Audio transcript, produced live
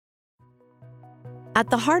At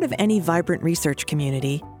the heart of any vibrant research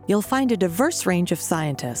community, you'll find a diverse range of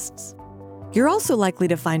scientists. You're also likely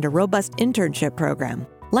to find a robust internship program,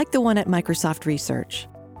 like the one at Microsoft Research.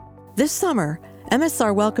 This summer,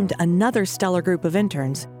 MSR welcomed another stellar group of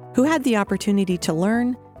interns who had the opportunity to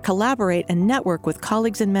learn, collaborate, and network with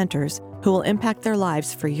colleagues and mentors who will impact their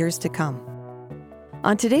lives for years to come.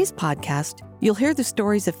 On today's podcast, you'll hear the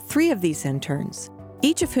stories of 3 of these interns,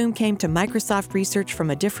 each of whom came to Microsoft Research from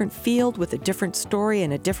a different field with a different story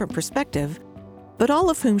and a different perspective, but all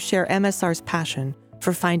of whom share MSR's passion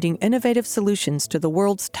for finding innovative solutions to the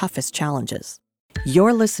world's toughest challenges.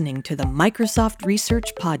 You're listening to the Microsoft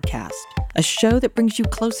Research Podcast, a show that brings you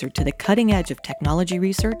closer to the cutting edge of technology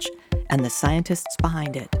research and the scientists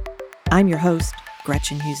behind it. I'm your host,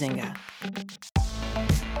 Gretchen Huizinga.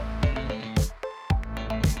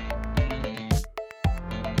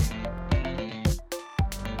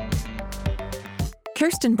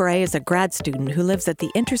 Kirsten Bray is a grad student who lives at the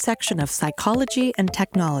intersection of psychology and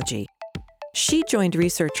technology. She joined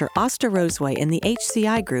researcher Asta Roseway in the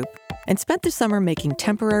HCI group and spent the summer making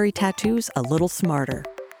temporary tattoos a little smarter.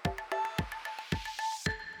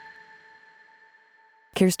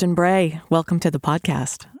 Kirsten Bray, welcome to the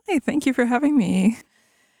podcast. Hey, thank you for having me.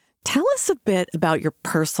 Tell us a bit about your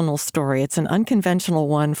personal story. It's an unconventional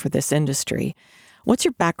one for this industry. What's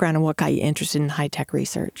your background and what got you interested in high-tech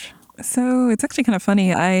research? So it's actually kind of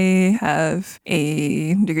funny. I have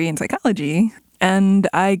a degree in psychology, and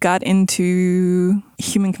I got into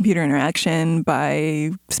human-computer interaction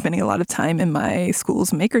by spending a lot of time in my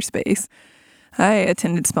school's makerspace. I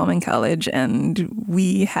attended Spelman College, and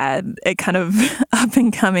we had a kind of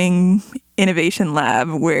up-and-coming innovation lab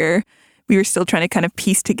where we were still trying to kind of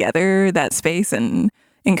piece together that space and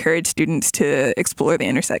encourage students to explore the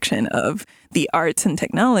intersection of the arts and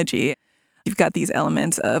technology. You've got these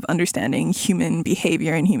elements of understanding human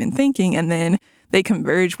behavior and human thinking, and then they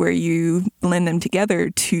converge where you blend them together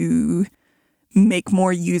to make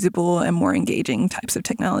more usable and more engaging types of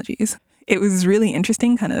technologies. It was really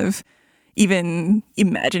interesting kind of even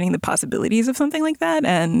imagining the possibilities of something like that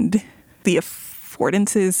and the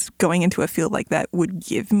affordances going into a field like that would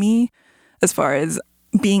give me as far as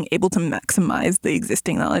being able to maximize the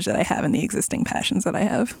existing knowledge that I have and the existing passions that I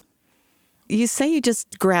have. You say you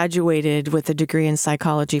just graduated with a degree in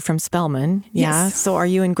psychology from Spelman. Yeah. Yes. So are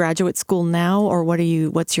you in graduate school now, or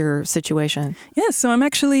what's your situation? Yes. So I'm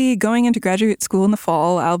actually going into graduate school in the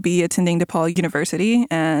fall. I'll be attending DePaul University,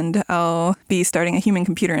 and I'll be starting a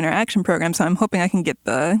human-computer interaction program. So I'm hoping I can get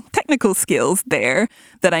the technical skills there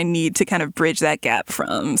that I need to kind of bridge that gap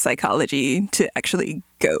from psychology to actually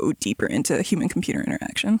go deeper into human-computer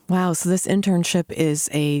interaction. Wow. So this internship is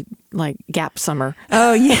a gap summer.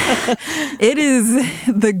 Oh, yeah. It is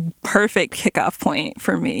the perfect kickoff point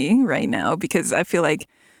for me right now because I feel like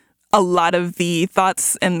a lot of the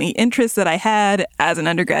thoughts and the interests that I had as an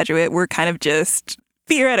undergraduate were kind of just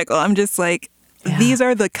theoretical. I'm just like, These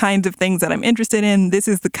are the kinds of things that I'm interested in. This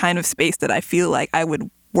is the kind of space that I feel like I would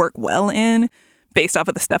work well in based off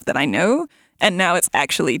of the stuff that I know. And now it's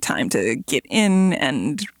actually time to get in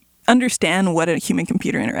and understand what a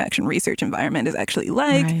human-computer interaction research environment is actually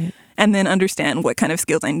like, right, and then understand what kind of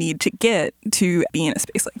skills I need to get to be in a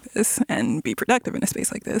space like this and be productive in a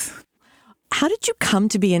space like this. How did you come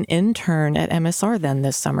to be an intern at MSR then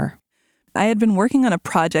this summer? I had been working on a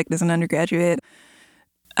project as an undergraduate.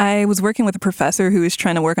 I was working with a professor who was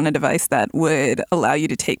trying to work on a device that would allow you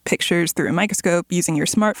to take pictures through a microscope using your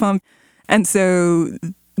smartphone. And so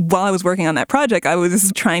while I was working on that project, I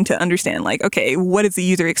was trying to understand, okay, what is the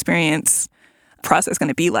user experience process going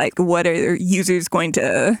to be like? What are users going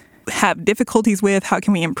to have difficulties with? How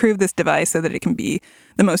can we improve this device so that it can be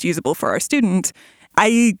the most usable for our students?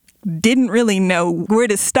 I didn't really know where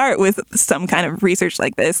to start with some kind of research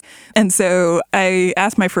like this. And so I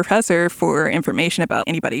asked my professor for information about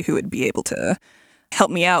anybody who would be able to help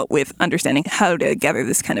me out with understanding how to gather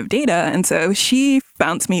this kind of data. And so she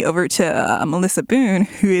bounced me over to Melissa Boone,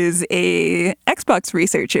 who is a Xbox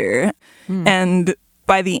researcher. And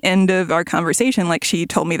by the end of our conversation, she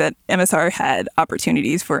told me that MSR had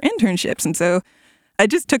opportunities for internships. And so I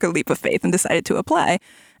just took a leap of faith and decided to apply.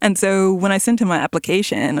 And so when I sent in my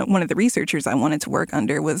application, one of the researchers I wanted to work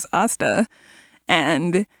under was Asta.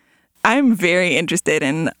 And I'm very interested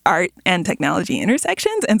in art and technology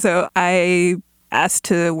intersections. And so I asked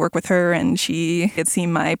to work with her, and she had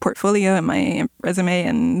seen my portfolio and my resume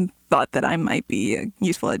and thought that I might be a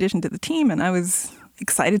useful addition to the team. And I was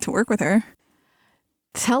excited to work with her.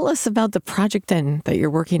 Tell us about the project then that you're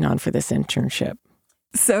working on for this internship.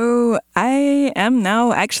 So I am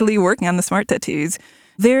now actually working on the smart tattoos.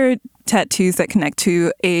 They're tattoos that connect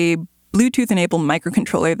to a Bluetooth-enabled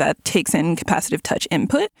microcontroller that takes in capacitive touch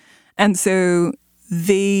input. And so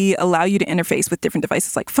they allow you to interface with different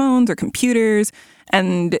devices like phones or computers,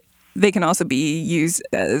 and they can also be used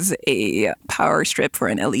as a power strip for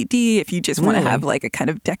an LED if you just want to have like a kind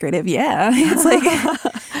of decorative. Yeah, it's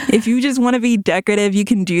like if you just want to be decorative, you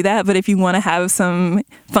can do that. But if you want to have some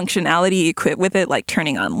functionality equipped with it, like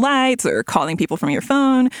turning on lights or calling people from your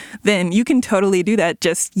phone, then you can totally do that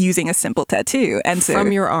just using a simple tattoo. And so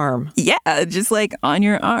from your arm. Yeah, just like on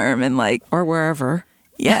your arm and like or wherever.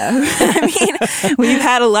 Yeah. I mean, we've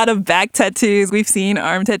had a lot of back tattoos. We've seen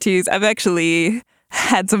arm tattoos. I've actually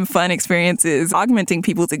had some fun experiences augmenting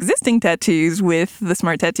people's existing tattoos with the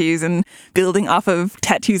smart tattoos and building off of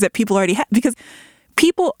tattoos that people already have, because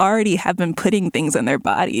people already have been putting things on their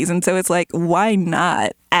bodies. And so it's like, why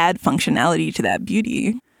not add functionality to that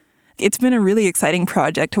beauty? It's been a really exciting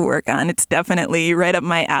project to work on. It's definitely right up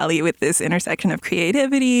my alley with this intersection of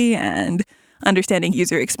creativity and understanding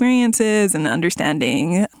user experiences and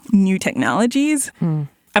understanding new technologies.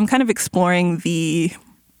 I'm kind of exploring the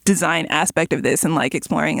design aspect of this and like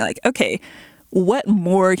exploring like, okay, what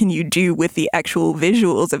more can you do with the actual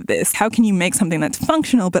visuals of this? How can you make something that's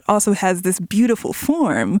functional but also has this beautiful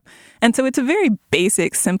form? And so it's a very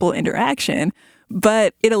basic, simple interaction,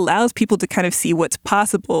 but it allows people to kind of see what's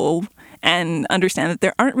possible and understand that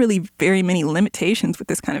there aren't really very many limitations with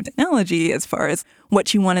this kind of technology as far as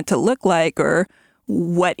what you want it to look like or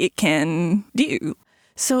what it can do.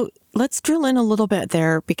 So let's drill in a little bit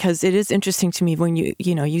there, because it is interesting to me when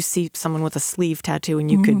you see someone with a sleeve tattoo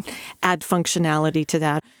and you could add functionality to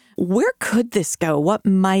that. Where could this go? What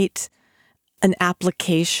might an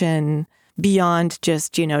application beyond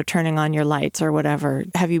just, turning on your lights or whatever?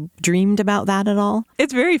 Have you dreamed about that at all?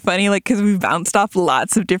 It's very funny, like, because we've bounced off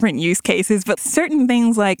lots of different use cases, but certain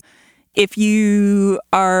things like if you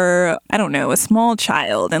are, I don't know, a small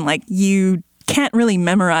child and like you can't really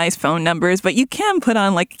memorize phone numbers, but you can put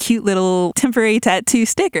on like a cute little temporary tattoo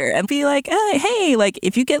sticker and be like, hey, like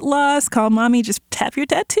if you get lost, call mommy, just tap your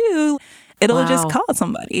tattoo. It'll just call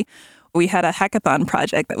somebody. We had a hackathon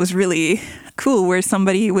project that was really cool where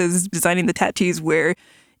somebody was designing the tattoos where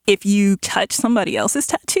if you touch somebody else's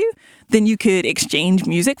tattoo, then you could exchange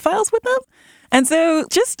music files with them. And so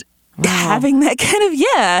just having that kind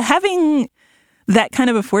of, having that kind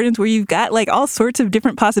of affordance where you've got like all sorts of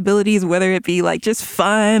different possibilities, whether it be like just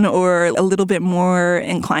fun or a little bit more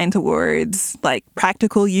inclined towards like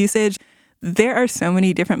practical usage. There are so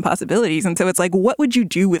many different possibilities. And so it's like, what would you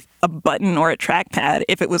do with a button or a trackpad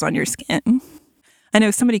if it was on your skin? I know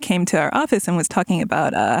somebody came to our office and was talking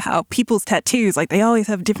about how people's tattoos, like they always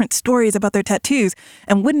have different stories about their tattoos.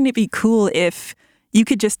 And wouldn't it be cool if you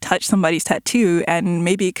could just touch somebody's tattoo and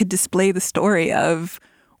maybe it could display the story of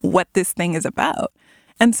what this thing is about?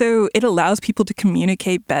 And so it allows people to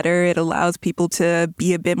communicate better. It allows people to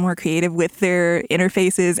be a bit more creative with their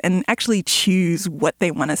interfaces and actually choose what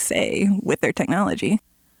they want to say with their technology.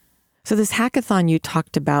 So this hackathon you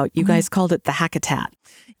talked about, you guys called it the Hackatat.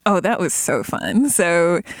 Oh, that was so fun.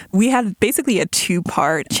 So we had basically a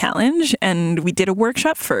 2-part challenge, and we did a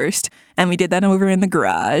workshop first, and we did that over in the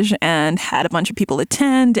garage and had a bunch of people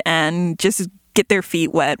attend and just get their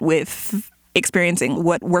feet wet with experiencing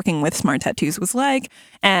what working with smart tattoos was like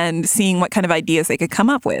and seeing what kind of ideas they could come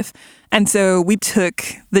up with. And so we took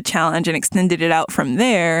the challenge and extended it out from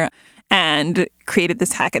there and created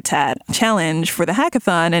this Hackatat challenge for the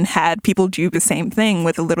hackathon and had people do the same thing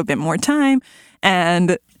with a little bit more time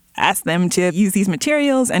and asked them to use these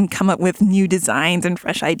materials and come up with new designs and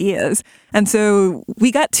fresh ideas. And so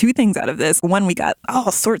we got 2 things out of this. One, we got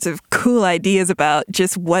all sorts of cool ideas about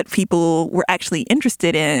just what people were actually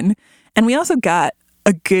interested in. And we also got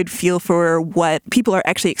a good feel for what people are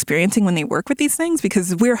actually experiencing when they work with these things,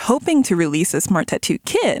 because we're hoping to release a smart tattoo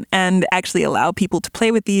kit and actually allow people to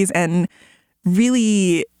play with these and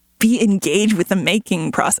really be engaged with the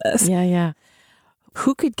making process. Yeah.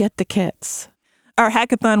 Who could get the kits? Our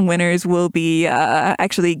hackathon winners will be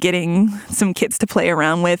actually getting some kits to play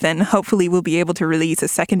around with, and hopefully we'll be able to release a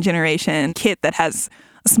 2nd generation kit that has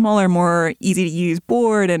a smaller, more easy to use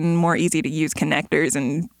board and more easy to use connectors.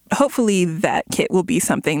 And hopefully that kit will be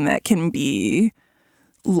something that can be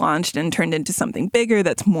launched and turned into something bigger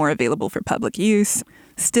that's more available for public use.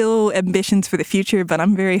 Still ambitions for the future, but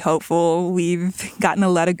I'm very hopeful. We've gotten a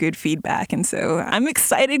lot of good feedback. And so I'm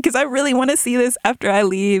excited because I really want to see this after I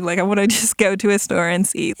leave. Like I want to just go to a store and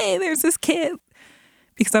see, hey, there's this kit.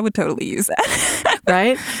 Because I would totally use that.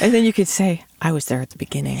 Right? And then you could say, I was there at the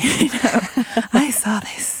beginning. I saw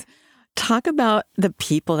this. Talk about the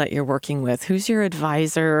people that you're working with. Who's your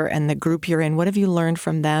advisor and the group you're in? What have you learned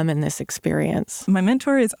from them in this experience? My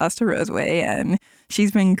mentor is Asta Roseway, and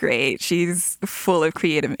she's been great. She's full of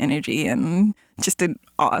creative energy and just an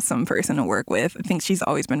awesome person to work with. I think she's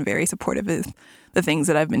always been very supportive of the things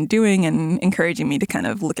that I've been doing and encouraging me to kind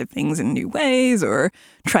of look at things in new ways or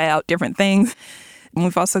try out different things. And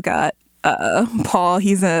we've also got Paul.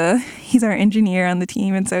 He's our engineer on the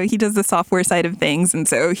team, and so he does the software side of things. And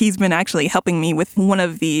so he's been actually helping me with one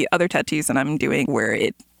of the other tattoos that I'm doing where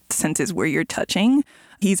it senses where you're touching.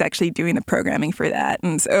 He's actually doing the programming for that.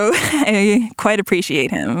 And so I quite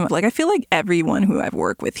appreciate him. Like, I feel like everyone who I've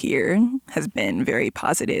worked with here has been very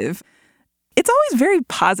positive. It's always very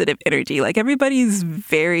positive energy. Like, everybody's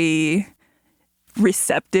very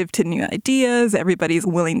receptive to new ideas. Everybody's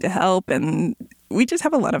willing to help, and we just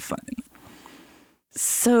have a lot of fun.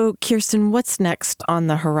 So, Kirsten, what's next on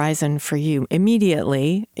the horizon for you?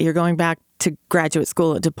 Immediately, you're going back to graduate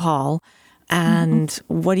school at DePaul. And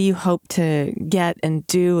what do you hope to get and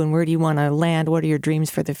do, and where do you want to land? What are your dreams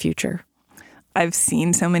for the future? I've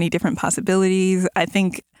seen so many different possibilities. I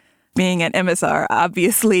think being at MSR,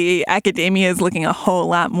 obviously, academia is looking a whole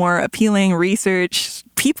lot more appealing. Research,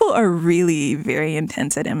 people are really very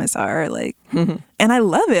intense at MSR, and I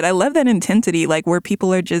love it. I love that intensity, where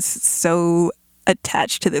people are just so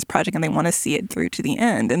attached to this project and they want to see it through to the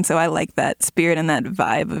end. And so I like that spirit and that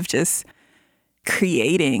vibe of just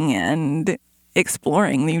creating and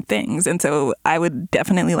exploring new things. And so I would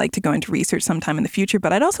definitely like to go into research sometime in the future,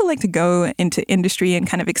 but I'd also like to go into industry and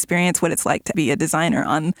kind of experience what it's like to be a designer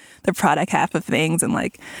on the product half of things and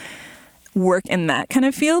work in that kind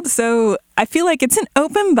of field. So I feel like it's an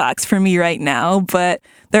open box for me right now, but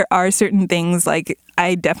there are certain things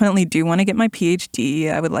I definitely do want to get my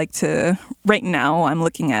PhD. I would like to, right now I'm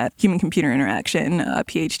looking at human-computer interaction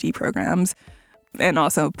PhD programs and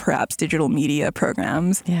also perhaps digital media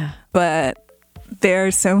programs. Yeah. But there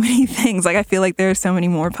are so many things. I feel like there are so many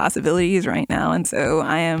more possibilities right now. And so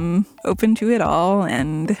I am open to it all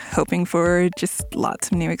and hoping for just lots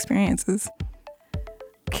of new experiences.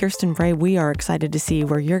 Kirsten Bray, we are excited to see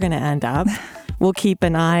where you're going to end up. We'll keep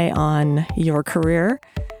an eye on your career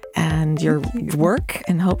and your work,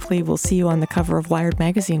 and hopefully we'll see you on the cover of Wired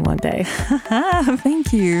magazine one day.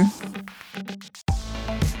 Thank you.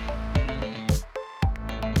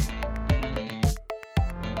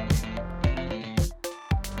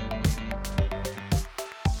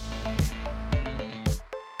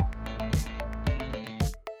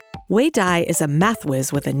 Wei Dai is a math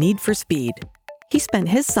whiz with a need for speed. He spent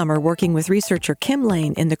his summer working with researcher Kim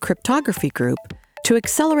Lane in the cryptography group to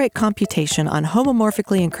accelerate computation on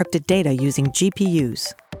homomorphically encrypted data using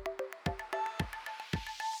GPUs.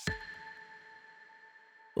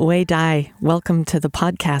 Wei Dai, welcome to the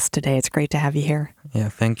podcast today. It's great to have you here. Yeah,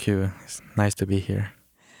 thank you. It's nice to be here.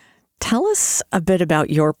 Tell us a bit about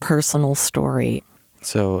your personal story.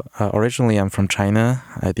 So originally I'm from China.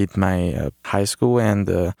 I did my high school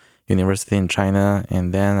and university in China,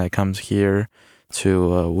 and then I come here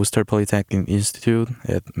to Worcester Polytechnic Institute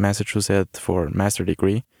at Massachusetts for master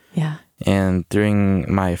degree. Yeah. And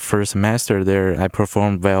during my first semester there, I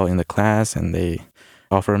performed well in the class, and they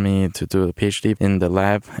offered me to do a PhD in the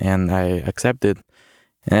lab, and I accepted.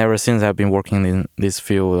 And ever since I've been working in this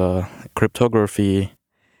field, cryptography.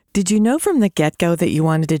 Did you know from the get-go that you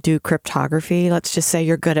wanted to do cryptography? Let's just say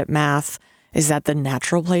you're good at math. Is that the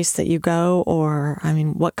natural place that you go? Or,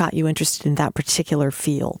 what got you interested in that particular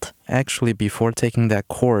field? Actually, before taking that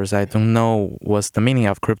course, I don't know what's the meaning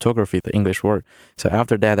of cryptography, the English word. So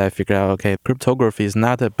after that, I figured out, okay, cryptography is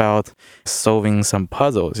not about solving some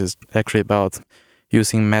puzzles. It's actually about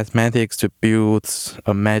using mathematics to build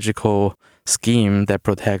a magical scheme that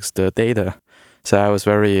protects the data. So I was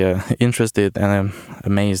very interested and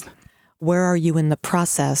amazed. Where are you in the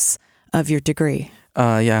process of your degree?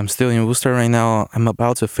 I'm still in Worcester right now. I'm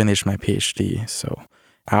about to finish my PhD. So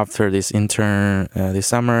after this intern this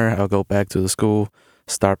summer, I'll go back to the school,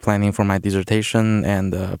 start planning for my dissertation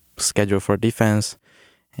and schedule for defense.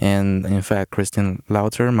 And in fact, Christine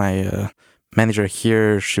Lauter, my manager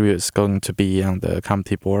here, she is going to be on the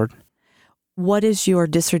committee board. What is your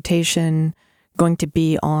dissertation going to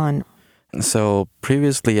be on? So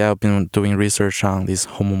previously, I've been doing research on this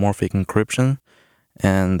homomorphic encryption.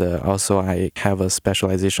 And also I have a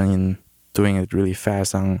specialization in doing it really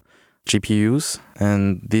fast on GPUs.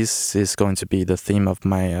 And this is going to be the theme of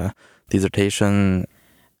my dissertation.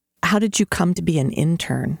 How did you come to be an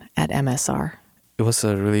intern at MSR? It was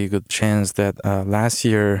a really good chance that last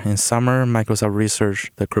year in summer, Microsoft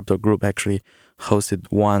Research, the crypto group, actually hosted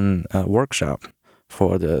one workshop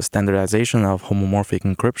for the standardization of homomorphic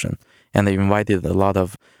encryption. And they invited a lot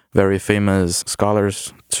of very famous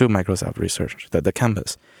scholars to Microsoft Research, the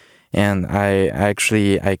campus. And I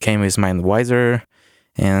came with my advisor,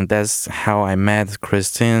 and that's how I met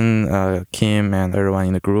Christine, Kim, and everyone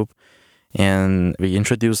in the group. And we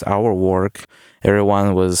introduced our work.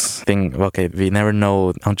 Everyone was thinking, okay, we never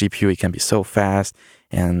know on GPU it can be so fast.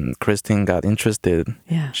 And Christine got interested.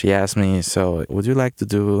 Yeah. She asked me, so would you like to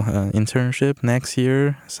do an internship next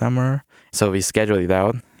year, summer? So we scheduled it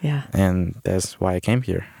out. Yeah. And that's why I came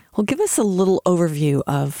here. Well, give us a little overview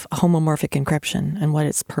of homomorphic encryption and what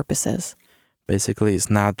its purpose is. Basically, it's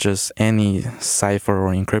not just any cipher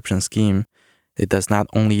or encryption scheme. It does not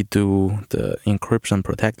only do the encryption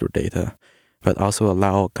protector data, but also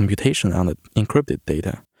allow computation on the encrypted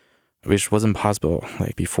data, which wasn't possible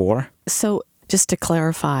like before. So just to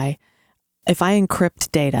clarify, if I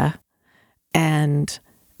encrypt data and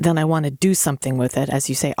then I want to do something with it, as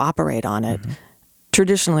you say, operate on it,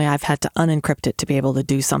 traditionally I've had to unencrypt it to be able to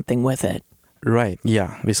do something with it. Right,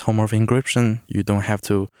 yeah. With homomorphic encryption, you don't have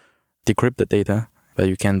to decrypt the data, but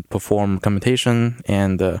you can perform computation,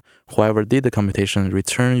 and whoever did the computation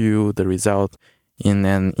return you the result in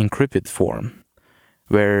an encrypted form,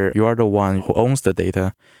 where you are the one who owns the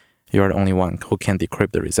data. You are the only one who can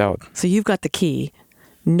decrypt the result. So you've got the key.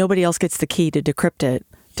 Nobody else gets the key to decrypt it,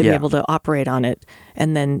 to be able to operate on it.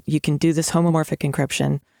 And then you can do this homomorphic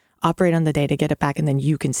encryption, operate on the data, get it back, and then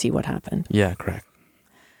you can see what happened. Yeah, correct.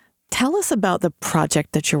 Tell us about the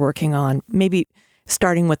project that you're working on, maybe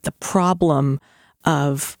starting with the problem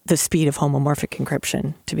of the speed of homomorphic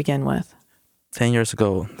encryption to begin with. 10 years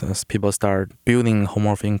ago, people started building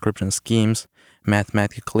homomorphic encryption schemes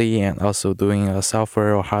mathematically and also doing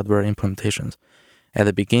software or hardware implementations. At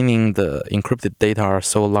the beginning, the encrypted data are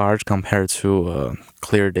so large compared to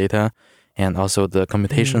clear data, and also the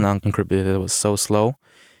computation on encrypted data was so slow.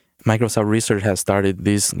 Microsoft Research has started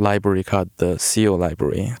this library called the SEAL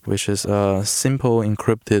library, which is a simple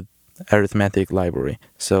encrypted arithmetic library.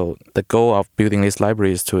 So the goal of building this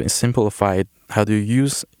library is to simplify how to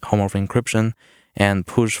use homomorphic encryption and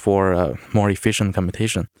push for more efficient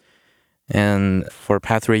computation. And for the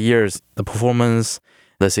past 3 years, the performance,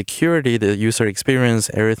 the security, the user experience,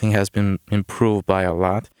 everything has been improved by a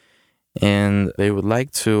lot. And they would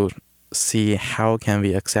like to see how can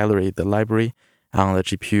we accelerate the library on the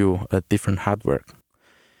GPU, a different hardware.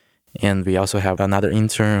 And we also have another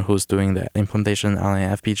intern who's doing the implementation on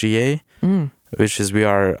an FPGA, which is we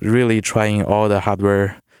are really trying all the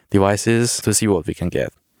hardware devices to see what we can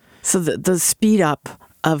get. So the speed up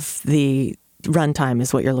of the runtime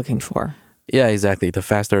is what you're looking for. Yeah, exactly. The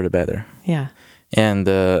faster, the better. Yeah. And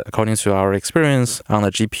according to our experience on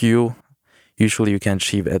the GPU, usually you can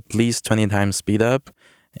achieve at least 20 times speed up.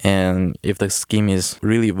 And if the scheme is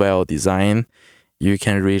really well designed, you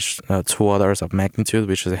can reach 2 orders of magnitude,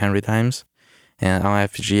 which is 100 times. And on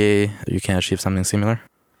FPGA, you can achieve something similar.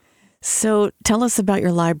 So tell us about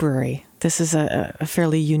your library. This is a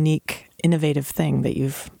fairly unique, innovative thing that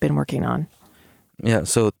you've been working on. Yeah,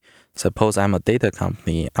 so suppose I'm a data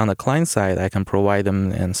company. On the client side, I can provide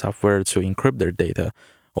them and software to encrypt their data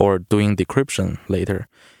or doing decryption later.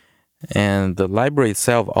 And the library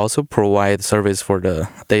itself also provides service for the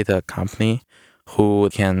data company who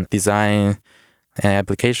can design an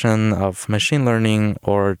application of machine learning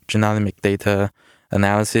or genomic data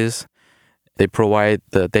analysis. They provide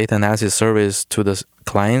the data analysis service to the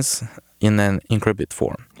clients in an encrypted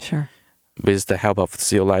form. Sure. With the help of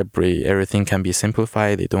SEAL library, everything can be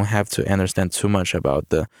simplified. They don't have to understand too much about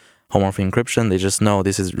the homomorphic encryption. They just know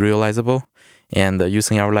this is realizable, and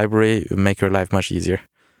using our library will make your life much easier.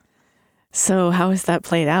 So how has that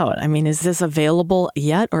played out? I mean, is this available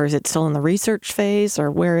yet, or is it still in the research phase,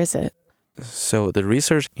 or where is it? So the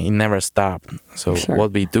research, it never stopped. So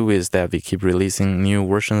what we do is that we keep releasing new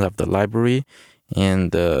versions of the library,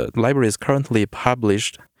 and the library is currently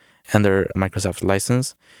published under Microsoft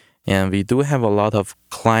license. And we do have a lot of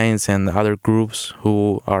clients and other groups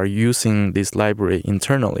who are using this library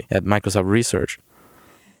internally at Microsoft Research.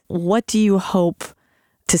 What do you hope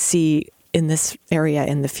to see in this area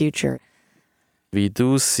in the future? We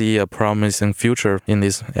do see a promising future in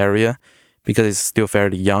this area because it's still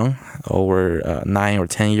fairly young, over 9 or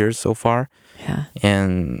 10 years so far. Yeah.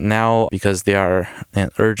 And now, because there are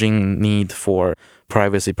an urgent need for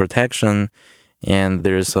privacy protection, and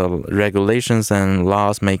there's regulations and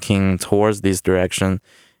laws making towards this direction,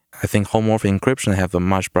 I think homomorphic encryption have a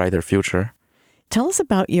much brighter future. Tell us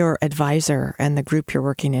about your advisor and the group you're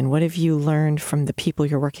working in. What have you learned from the people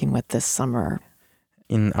you're working with this summer?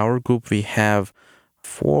 In our group, we have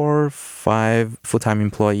 4 or 5 full-time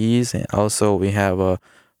employees, and also we have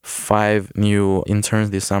 5 new interns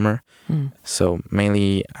this summer. So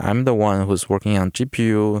mainly I'm the one who's working on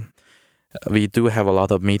GPU. We do have a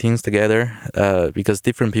lot of meetings together because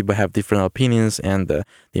different people have different opinions, and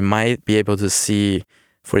they might be able to see,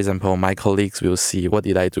 for example, my colleagues will see what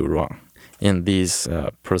did I do wrong in this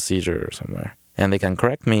procedure somewhere. And they can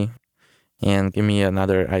correct me and give me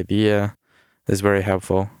another idea. It's very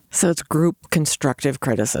helpful. So it's group constructive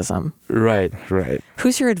criticism. Right.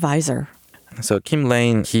 Who's your advisor? So Kim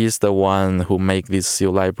Lane, he's the one who make this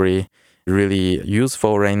seal library really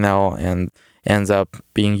useful right now and ends up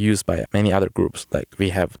being used by many other groups. Like we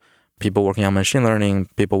have people working on machine learning,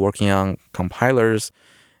 people working on compilers,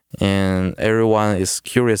 and everyone is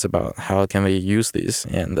curious about how can we use this,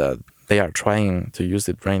 and they are trying to use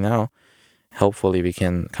it right now. Hopefully we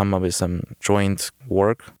can come up with some joint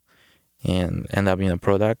work and end up in a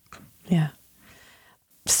product. Yeah.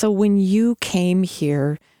 So when you came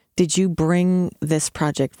here, did you bring this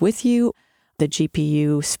project with you, the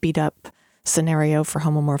GPU speed up scenario for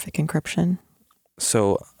homomorphic encryption?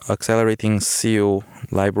 So accelerating seal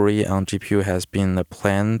library on GPU has been a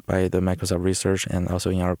plan by the Microsoft Research and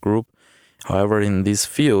also in our group. However, in this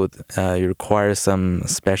field, it requires some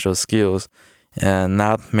special skills. And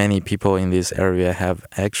not many people in this area have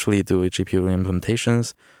actually do GPU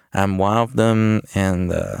implementations. I'm one of them,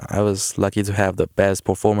 and I was lucky to have the best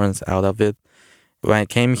performance out of it. When I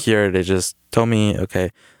came here, they just told me,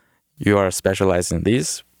 okay, you are specialized in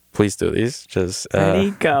this. Please do this. Just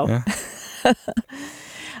ready, go. Yeah.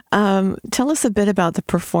 Tell us a bit about the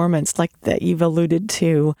performance, like that you've alluded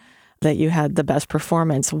to, that you had the best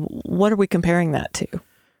performance. What are we comparing that to?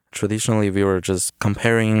 Traditionally, we were just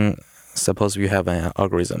comparing, suppose you have an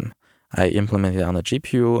algorithm. I implement it on the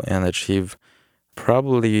GPU and achieve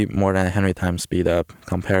probably more than 100 times speed up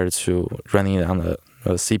compared to running it on the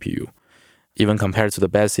CPU. Even compared to the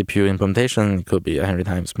best CPU implementation, it could be 100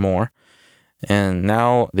 times more. And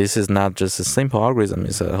now this is not just a simple algorithm,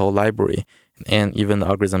 it's a whole library. And even the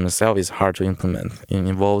algorithm itself is hard to implement. It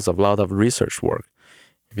involves a lot of research work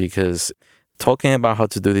because talking about how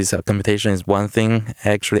to do this computation is one thing.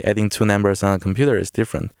 Actually adding 2 numbers on a computer is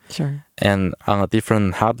different. Sure. And on a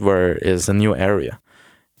different hardware is a new area.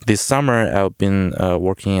 This summer, I've been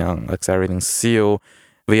working on accelerating seal.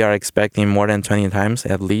 We are expecting more than 20 times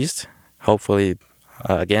at least. Hopefully,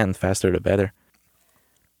 again, faster the better.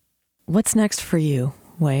 What's next for you,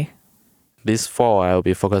 Wei? This fall, I'll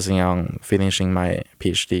be focusing on finishing my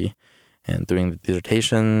PhD and doing the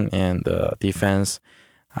dissertation and defense.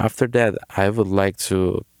 After that, I would like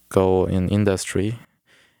to go in industry.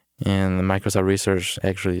 And Microsoft Research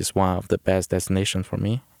actually is one of the best destinations for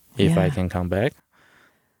me if I can come back.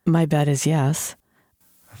 My bet is yes.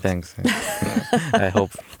 Thanks. I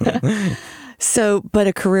hope. So, but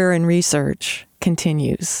a career in research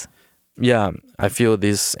continues. Yeah, I feel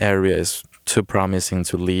this area is too promising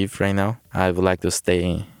to leave right now. I would like to stay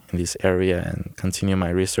in this area and continue my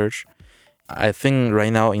research. I think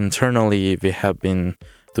right now internally we have been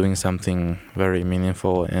doing something very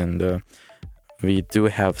meaningful, and we do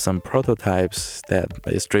have some prototypes that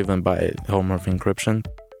is driven by homomorphic encryption,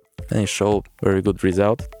 and it showed very good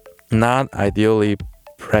result. Not ideally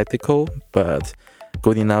practical, but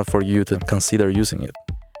good enough for you to consider using it.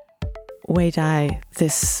 Wei Dai,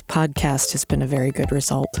 this podcast has been a very good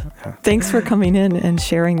result. Thanks for coming in and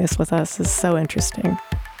sharing this with us. It's so interesting.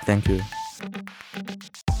 Thank you.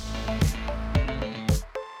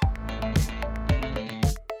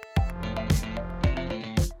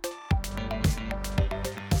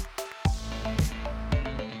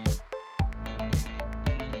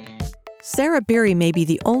 Sarah Beery may be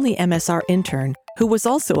the only MSR intern who was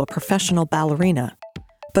also a professional ballerina,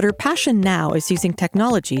 but her passion now is using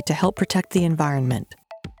technology to help protect the environment.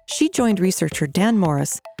 She joined researcher Dan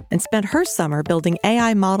Morris and spent her summer building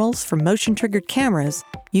AI models for motion-triggered cameras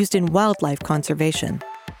used in wildlife conservation.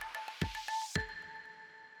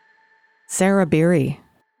 Sarah Beery,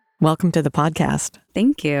 welcome to the podcast.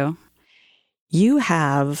 Thank you. You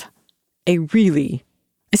have a really,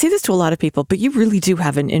 I say this to a lot of people, but you really do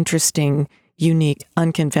have an interesting, unique,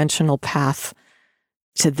 unconventional path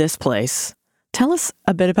to this place. Tell us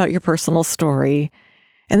a bit about your personal story,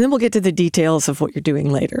 and then we'll get to the details of what you're doing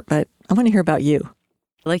later. But I want to hear about you.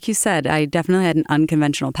 Like you said, I definitely had an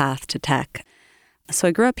unconventional path to tech. So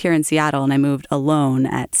I grew up here in Seattle, and I moved alone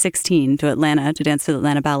at 16 to Atlanta to dance to the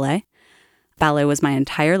Atlanta Ballet. Ballet was my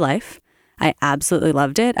entire life. I absolutely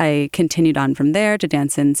loved it. I continued on from there to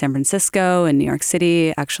dance in San Francisco and New York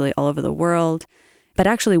City, actually all over the world. But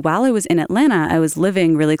actually, while I was in Atlanta, I was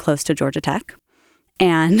living really close to Georgia Tech.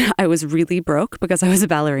 And I was really broke because I was a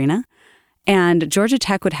ballerina. And Georgia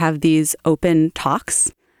Tech would have these open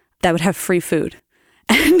talks that would have free food.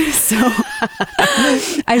 And so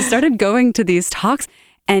I started going to these talks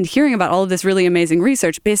and hearing about all of this really amazing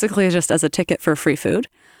research, basically just as a ticket for free food.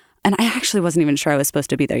 And I actually wasn't even sure I was supposed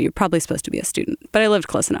to be there. You're probably supposed to be a student, but I lived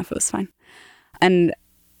close enough. It was fine. And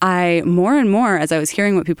I, more and more, as I was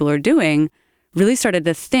hearing what people were doing, really started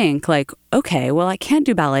to think like, okay, well, I can't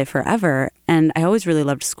do ballet forever. And I always really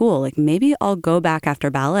loved school. Like maybe I'll go back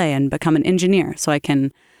after ballet and become an engineer so I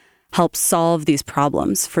can help solve these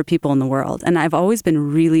problems for people in the world. And I've always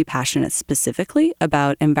been really passionate specifically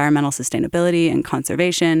about environmental sustainability and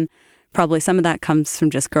conservation. Probably some of that comes from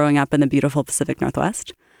just growing up in the beautiful Pacific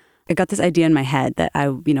Northwest. I got this idea in my head that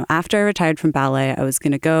after I retired from ballet, I was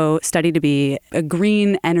going to go study to be a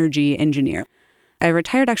green energy engineer. I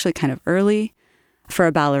retired actually kind of early for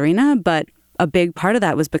a ballerina, but a big part of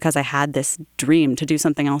that was because I had this dream to do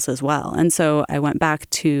something else as well. And so I went back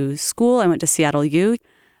to school. I went to Seattle U,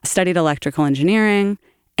 studied electrical engineering,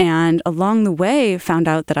 and along the way found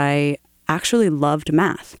out that I actually loved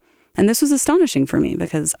math. And this was astonishing for me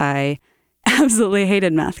because I absolutely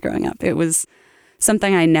hated math growing up. It was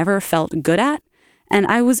something I never felt good at. And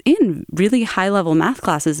I was in really high-level math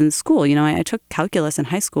classes in school. I took calculus in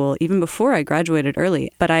high school even before I graduated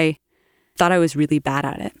early, but I thought I was really bad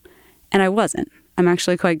at it. And I wasn't. I'm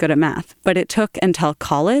actually quite good at math. But it took until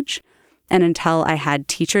college and until I had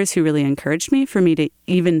teachers who really encouraged me for me to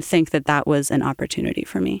even think that that was an opportunity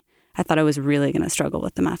for me. I thought I was really going to struggle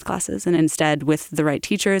with the math classes. And instead, with the right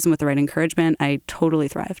teachers and with the right encouragement, I totally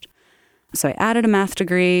thrived. So I added a math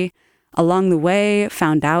degree. Along the way,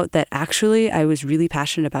 found out that actually I was really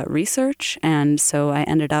passionate about research. And so I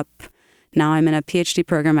ended up, now I'm in a PhD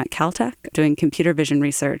program at Caltech doing computer vision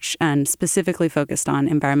research and specifically focused on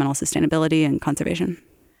environmental sustainability and conservation.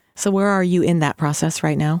 So where are you in that process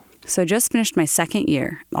right now? So I just finished my second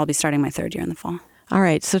year. I'll be starting my third year in the fall. All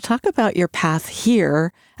right. So talk about your path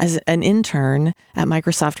here as an intern at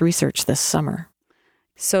Microsoft Research this summer.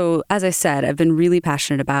 So as I said, I've been really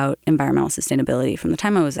passionate about environmental sustainability from the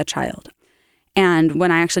time I was a child. And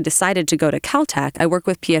when I actually decided to go to Caltech, I work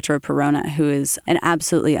with Pietro Perona, who is an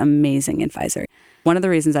absolutely amazing advisor. One of the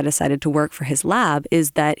reasons I decided to work for his lab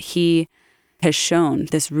is that he has shown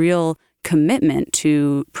this real commitment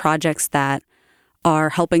to projects that are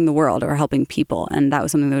helping the world or helping people. And that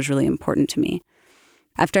was something that was really important to me.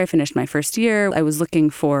 After I finished my first year, I was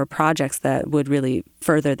looking for projects that would really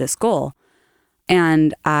further this goal.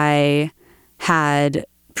 And I had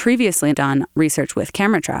previously done research with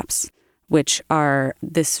camera traps, which are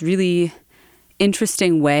this really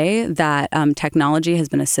interesting way that technology has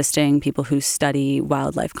been assisting people who study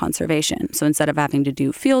wildlife conservation. So instead of having to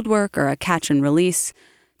do field work or a catch and release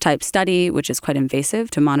type study, which is quite invasive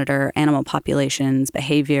to monitor animal populations,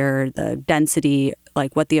 behavior, the density,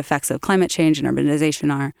 like what the effects of climate change and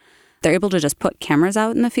urbanization are, they're able to just put cameras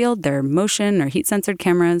out in the field. They're motion or heat censored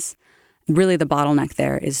cameras. Really, the bottleneck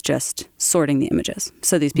there is just sorting the images.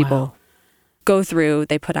 So these people go through,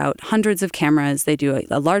 they put out hundreds of cameras, they do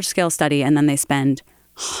a large-scale study, and then they spend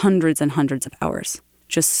hundreds and hundreds of hours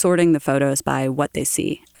just sorting the photos by what they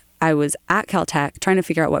see. I was at Caltech trying to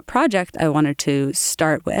figure out what project I wanted to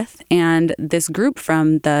start with, and this group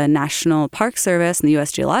from the National Park Service and the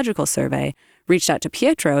U.S. Geological Survey reached out to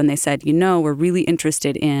Pietro, and they said, we're really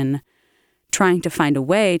interested in trying to find a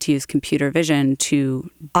way to use computer vision to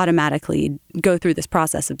automatically go through this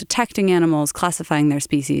process of detecting animals, classifying their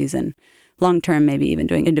species, and long-term maybe even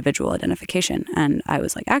doing individual identification. And I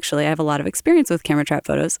was like, actually, I have a lot of experience with camera trap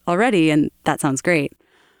photos already, and that sounds great.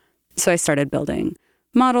 So I started building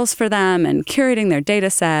models for them and curating their data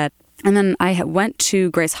set. And then I went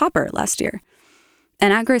to Grace Hopper last year.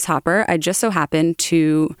 And at Grace Hopper, I just so happened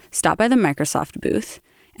to stop by the Microsoft booth.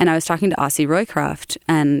 And I was talking to Aussie Roycroft,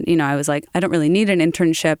 and, I was like, I don't really need an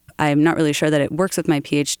internship. I'm not really sure that it works with my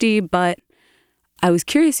PhD, but I was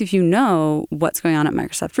curious if you know what's going on at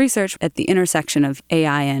Microsoft Research at the intersection of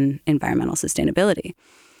AI and environmental sustainability.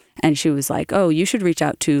 And she was like, oh, you should reach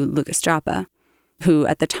out to Lucas Joppa, who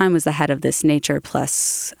at the time was the head of this Nature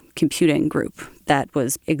Plus computing group. That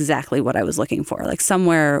was exactly what I was looking for, like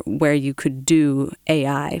somewhere where you could do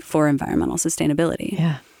AI for environmental sustainability.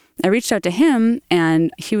 Yeah. I reached out to him,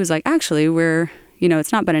 and he was like, actually,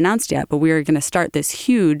 it's not been announced yet, but we're going to start this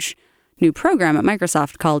huge new program at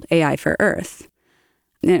Microsoft called AI for Earth.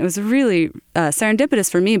 And it was really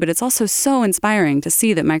serendipitous for me, but it's also so inspiring to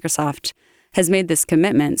see that Microsoft has made this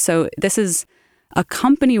commitment. So this is a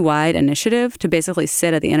company-wide initiative to basically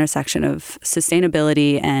sit at the intersection of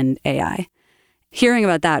sustainability and AI. Hearing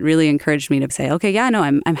about that really encouraged me to say, okay,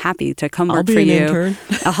 I'm happy to come work for you.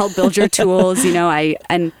 I'll help build your tools,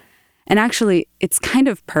 And actually, it's kind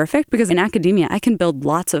of perfect because in academia, I can build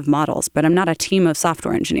lots of models, but I'm not a team of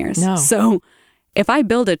software engineers. No. So if I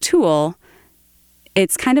build a tool,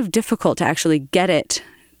 it's kind of difficult to actually get it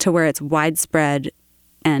to where it's widespread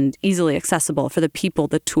and easily accessible for the people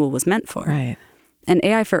the tool was meant for. Right. And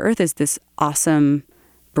AI for Earth is this awesome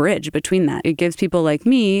bridge between that. It gives people like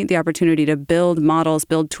me the opportunity to build models,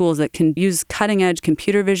 build tools that can use cutting edge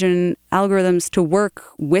computer vision algorithms to work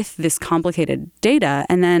with this complicated data.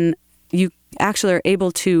 And then you actually are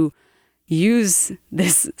able to use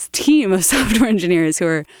this team of software engineers who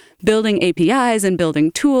are building APIs and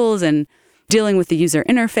building tools and dealing with the user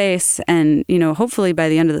interface. And, hopefully by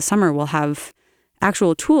the end of the summer, we'll have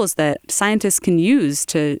actual tools that scientists can use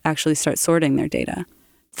to actually start sorting their data.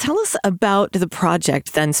 Tell us about the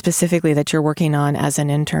project then specifically that you're working on as an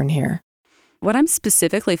intern here. What I'm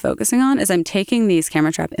specifically focusing on is I'm taking these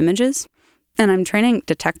camera trap images and I'm training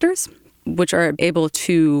detectors, which are able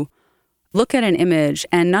to look at an image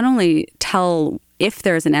and not only tell if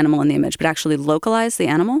there's an animal in the image, but actually localize the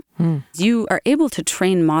animal. You are able to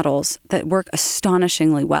train models that work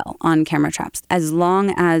astonishingly well on camera traps, as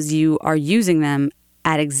long as you are using them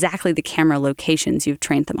at exactly the camera locations you've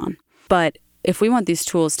trained them on. But if we want these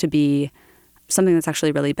tools to be something that's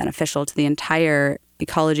actually really beneficial to the entire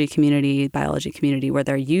ecology community, biology community, where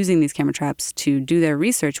they're using these camera traps to do their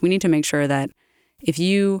research, we need to make sure that if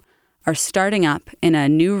you are starting up in a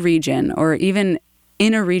new region or even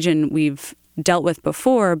in a region we've dealt with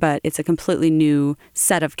before, but it's a completely new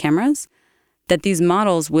set of cameras, that these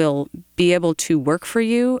models will be able to work for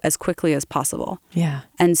you as quickly as possible. Yeah.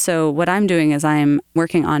 And so what I'm doing is I'm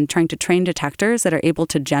working on trying to train detectors that are able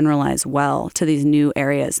to generalize well to these new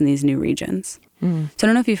areas and these new regions. So I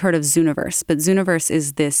don't know if you've heard of Zooniverse, but Zooniverse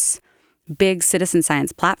is this big citizen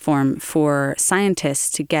science platform for scientists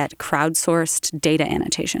to get crowdsourced data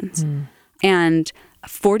annotations. And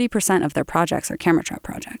 40% of their projects are camera trap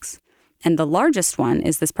projects. And the largest one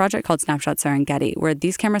is this project called Snapshot Serengeti, where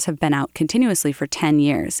these cameras have been out continuously for 10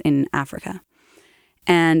 years in Africa.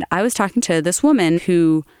 And I was talking to this woman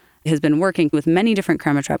who has been working with many different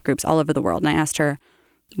camera trap groups all over the world. And I asked her,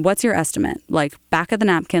 what's your estimate? Like, back of the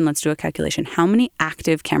napkin, let's do a calculation. How many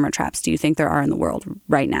active camera traps do you think there are in the world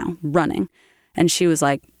right now running? And she was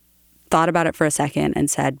like, thought about it for a second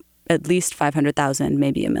and said, at least 500,000,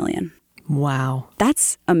 maybe 1 million. Wow.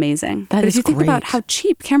 That's amazing. But if you think about how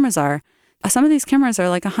cheap cameras are, some of these cameras are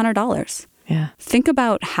like $100. Yeah. Think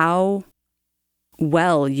about how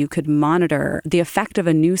well you could monitor the effect of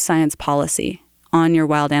a new science policy on your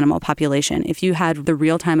wild animal population if you had the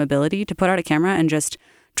real-time ability to put out a camera and just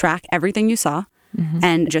track everything you saw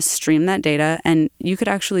and just stream that data. And you could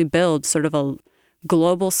actually build sort of a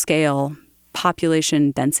global scale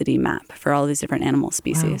population density map for all these different animal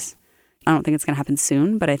species. Wow. I don't think it's going to happen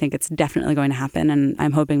soon, but I think it's definitely going to happen. And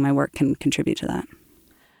I'm hoping my work can contribute to that.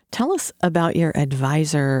 Tell us about your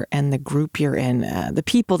advisor and the group you're in, the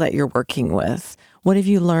people that you're working with. What have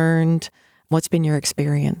you learned? What's been your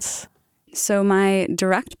experience? So my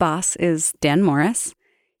direct boss is Dan Morris.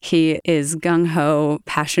 He is gung-ho,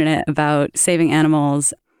 passionate about saving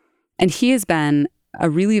animals. And he has been a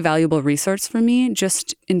really valuable resource for me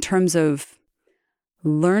just in terms of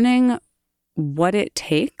learning what it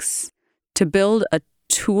takes to build a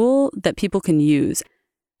tool that people can use.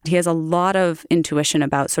 He has a lot of intuition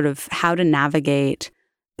about sort of how to navigate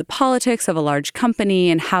the politics of a large company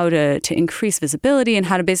and how to increase visibility and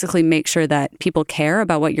how to basically make sure that people care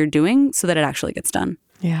about what you're doing so that it actually gets done.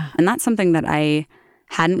 Yeah. And that's something that I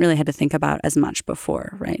hadn't really had to think about as much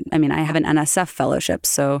before, right? I mean, I have an NSF fellowship,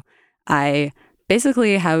 so I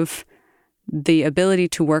basically have the ability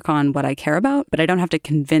to work on what I care about, but I don't have to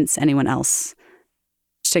convince anyone else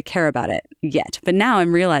to care about it yet. But now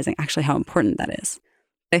I'm realizing actually how important that is.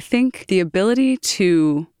 I think the ability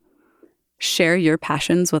to share your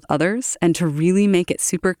passions with others and to really make it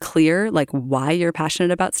super clear, like why you're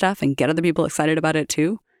passionate about stuff and get other people excited about it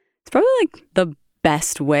too, it's probably like the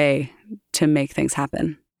best way to make things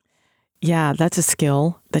happen. Yeah, that's a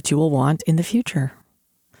skill that you will want in the future.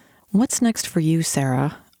 What's next for you,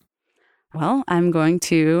 Sarah? Well, I'm going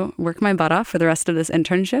to work my butt off for the rest of this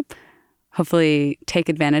internship. Hopefully take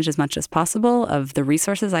advantage as much as possible of the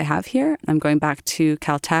resources I have here. I'm going back to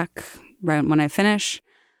Caltech right when I finish.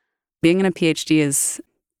 Being in a PhD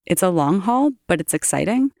it's a long haul, but it's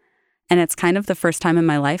exciting. And it's kind of the first time in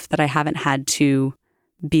my life that I haven't had to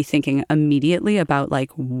be thinking immediately about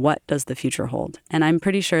like, what does the future hold? And I'm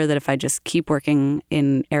pretty sure that if I just keep working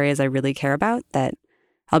in areas I really care about, that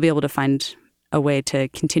I'll be able to find a way to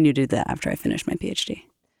continue to do that after I finish my PhD.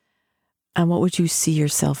 And what would you see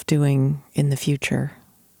yourself doing in the future?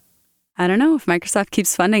 I don't know. If Microsoft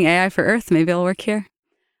keeps funding AI for Earth, maybe I'll work here.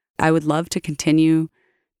 I would love to continue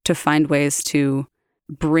to find ways to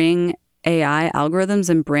bring AI algorithms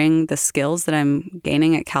and bring the skills that I'm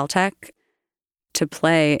gaining at Caltech to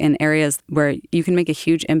play in areas where you can make a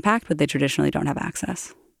huge impact, but they traditionally don't have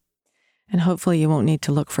access. And hopefully you won't need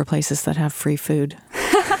to look for places that have free food.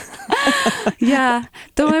 Yeah.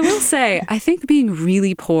 Though I will say, I think being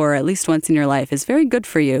really poor at least once in your life is very good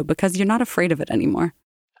for you because you're not afraid of it anymore.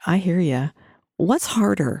 I hear you. What's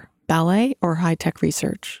harder, ballet or high-tech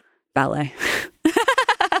research? Ballet.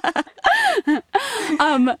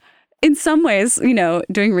 In some ways,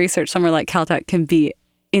 doing research somewhere like Caltech can be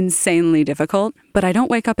insanely difficult, but I don't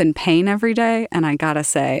wake up in pain every day. And I gotta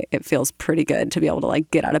say, it feels pretty good to be able to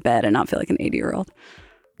get out of bed and not feel like an 80-year-old.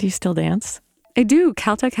 Do you still dance? I do.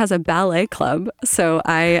 Caltech has a ballet club. So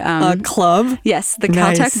I... a club? Yes, the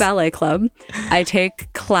Nice. Caltech Ballet Club. I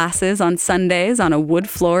take classes on Sundays on a wood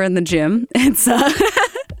floor in the gym. But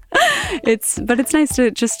it's nice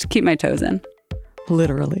to just keep my toes in.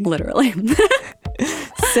 Literally.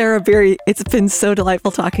 Sarah Beery, it's been so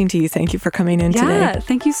delightful talking to you. Thank you for coming in today. Yeah,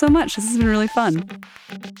 thank you so much. This has been really fun.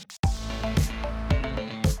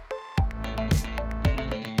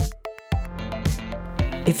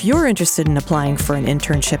 If you're interested in applying for an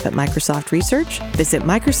internship at Microsoft Research, visit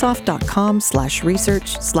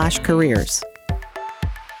microsoft.com/research/careers.